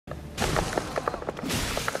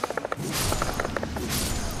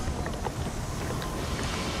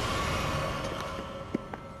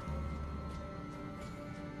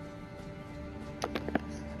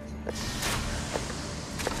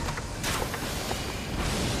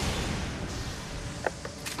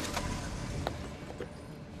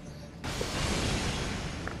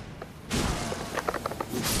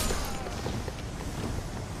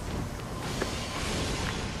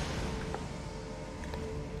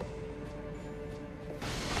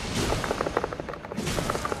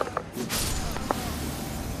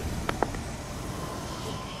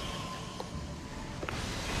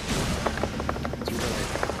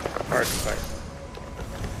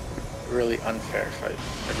unfair fight.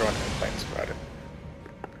 Everyone complains about it.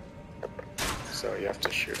 So you have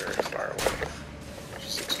to shoot her far away.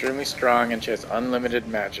 She's extremely strong and she has unlimited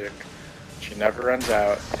magic. She never runs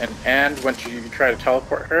out. And when you try to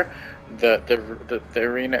teleport her, the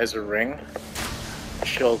arena is a ring.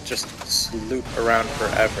 She'll just loop around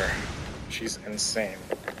forever. She's insane.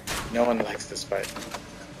 No one likes this fight.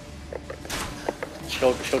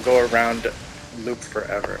 She'll go around, loop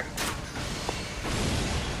forever.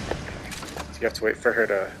 So you have to wait for her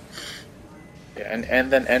to... Yeah, and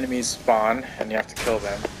then enemies spawn, and you have to kill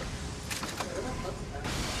them.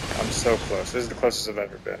 I'm so close. This is the closest I've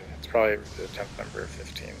ever been. It's probably the attempt number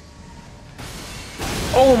 15.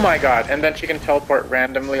 Oh my god! And then she can teleport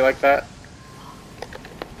randomly like that.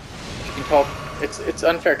 She can teleport. It's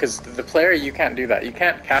unfair because the player, you can't do that. You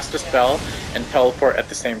can't cast a spell and teleport at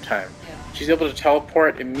the same time. She's able to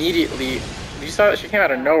teleport immediately. You saw that she came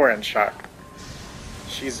out of nowhere and shot.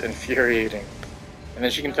 She's infuriating. And then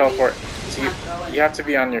she can teleport. So you have to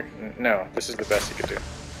be on your... No, this is the best you could do.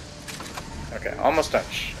 Okay, almost done.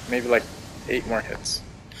 Maybe like 8 more hits.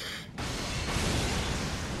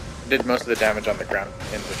 Did most of the damage on the ground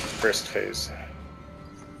in the first phase.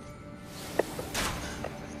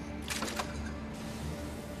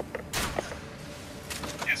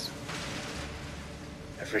 Yes.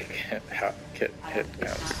 Every hit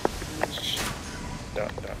counts.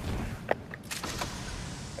 Don't.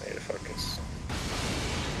 I need to focus.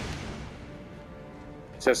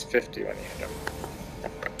 It says 50 when you hit him.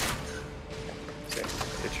 See,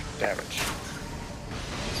 hit your damage.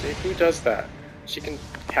 See, who does that? She can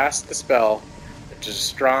cast the spell, which is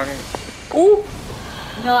strong. Ooh!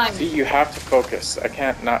 No, See, you have to focus. I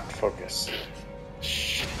can't not focus.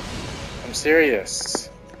 Shh. I'm serious.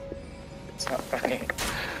 It's not funny.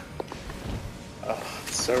 Oh,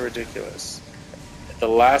 it's so ridiculous. At the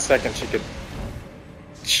last second, she could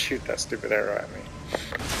shoot that stupid arrow at me.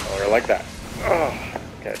 Or like that. Oh,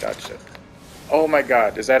 okay, I dodged it. Oh my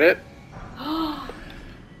god, is that it?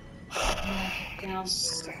 Down.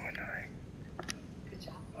 So annoying. Good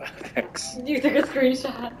job. Thanks. You took a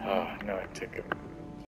screenshot. Oh, no, I took a